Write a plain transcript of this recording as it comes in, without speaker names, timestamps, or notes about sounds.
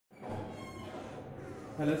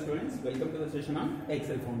Hello students, welcome to the session on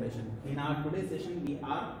Excel Foundation. In our today's session, we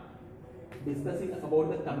are discussing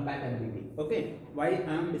about the compatibility. Okay, why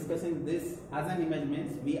I am discussing this as an image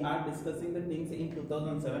means we are discussing the things in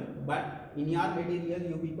 2007, but in your material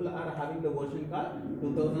you people are having the version called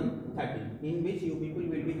 2013, in which you people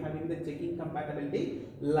will be having the checking compatibility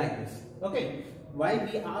like this. Okay, why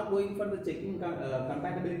we are going for the checking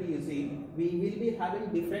compatibility? You see, we will be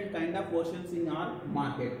having different kind of versions in our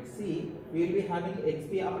market. See, we will be having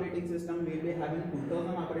XP operating system, we will be having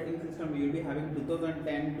 2000 operating system, we will be having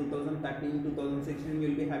 2010, 2013, 2016, we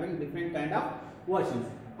will be having different kind of versions.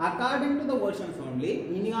 According to the versions only,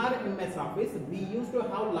 in your MS Office, we used to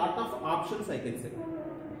have lot of options, I can say.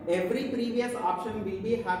 Every previous option will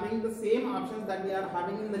be having the same options that we are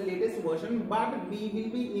having in the latest version, but we will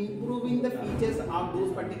be improving the features of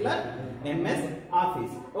those particular MS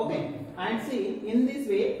Office. Okay, and see, in this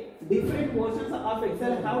way, different versions of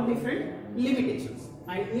Excel have different limitations,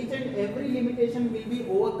 and each and every limitation will be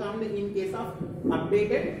overcome in case of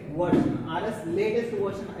updated version or as latest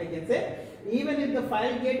version, I can say. Even if the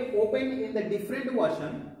file get opened in the different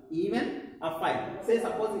version, even a file, say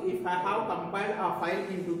suppose if I have compiled a file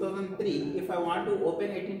in 2003, if I want to open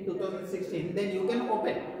it in 2016, then you can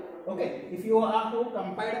open. Okay, if you are to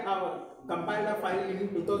compile a file in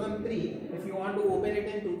 2003, if you want to open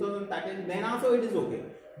it in 2013, then also it is okay.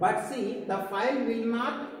 But see, the file will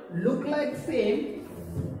not look like same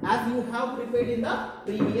as you have prepared in the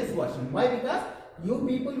previous version. Why? Because you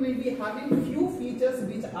people will be having few features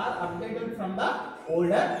which are updated from the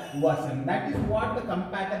older version. That is what the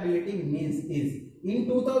compatibility means is. In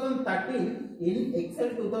 2013, in Excel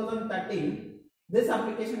 2013, this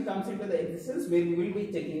application comes into the existence where we will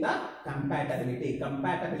be checking the compatibility.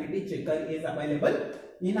 Compatibility checker is available.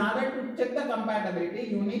 In order to check the compatibility,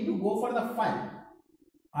 you need to go for the file.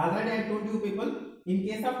 Already I told you people, in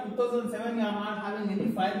case of 2007, you are not having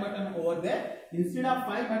any file button over there. Instead of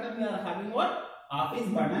file button, we are having what? Office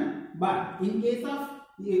button. But in case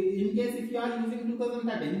if you are using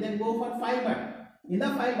 2013, then go for file button. In the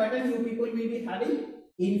file button, you people will be having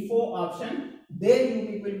info option. There you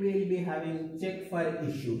people will be having check for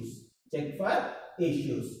issues. Check for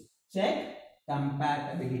issues. Check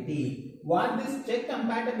compatibility. What this check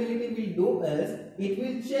compatibility will do is, it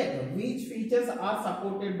will check which features are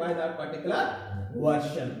supported by that particular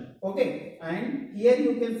version. Okay, and here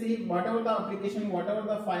you can see whatever the application, whatever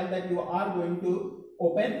the file that you are going to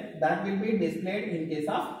open, that will be displayed in case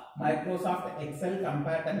of Microsoft Excel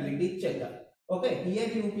compatibility checker. Okay, here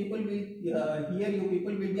you people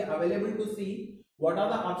will be available to see what are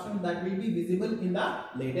the options that will be visible in the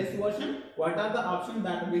latest version, what are the options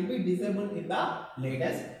that will be disabled in the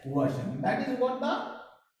latest version. That is what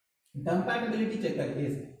the compatibility checker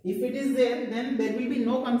is. If it is there, then there will be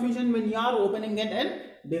no confusion when you are opening it in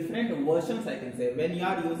different versions, I can say. When you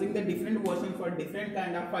are using the different versions for different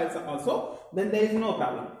kind of files also, then there is no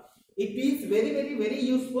problem. It is very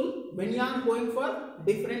useful when you are going for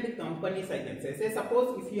different companies, I can say. Say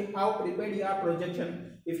suppose if you have prepared your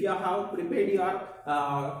projection, if you have prepared your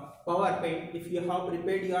PowerPoint, if you have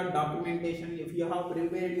prepared your documentation, if you have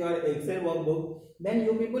prepared your Excel workbook, then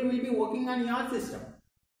you people will be working on your system.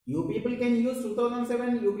 You people can use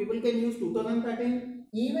 2007, you people can use 2013,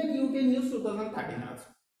 even you can use 2013 also.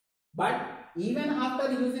 But even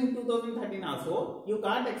after using 2013 also, you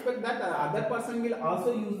can't expect that the other person will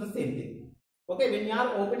also use the same thing. Okay, when you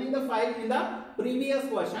are opening the file in the previous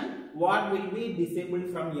version, what will be disabled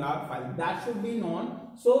from your file, that should be known.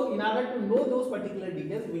 So in order to know those particular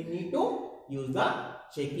details, we need to use the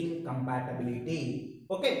checking compatibility.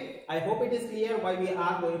 Okay, I hope it is clear why we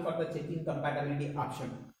are going for the checking compatibility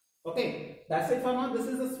option. Okay, that's it for now. This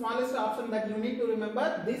is the smallest option that you need to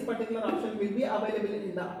remember. This particular option will be available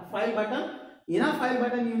in the file button. In a file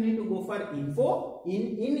button, you need to go for info.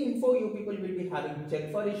 In info, you people will be having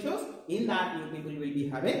check for issues. In that, you people will be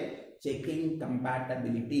having checking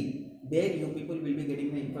compatibility. There, you people will be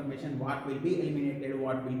getting the information what will be eliminated,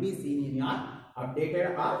 what will be seen in your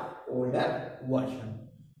updated or older version.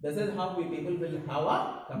 This is how we people will have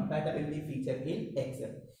a compatibility feature in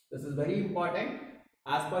Excel. This is very important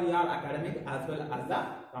as per your academic as well as the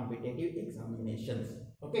competitive examinations.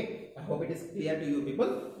 Okay, I hope it is clear to you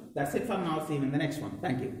people. That's it for now. See you in the next one.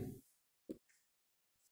 Thank you.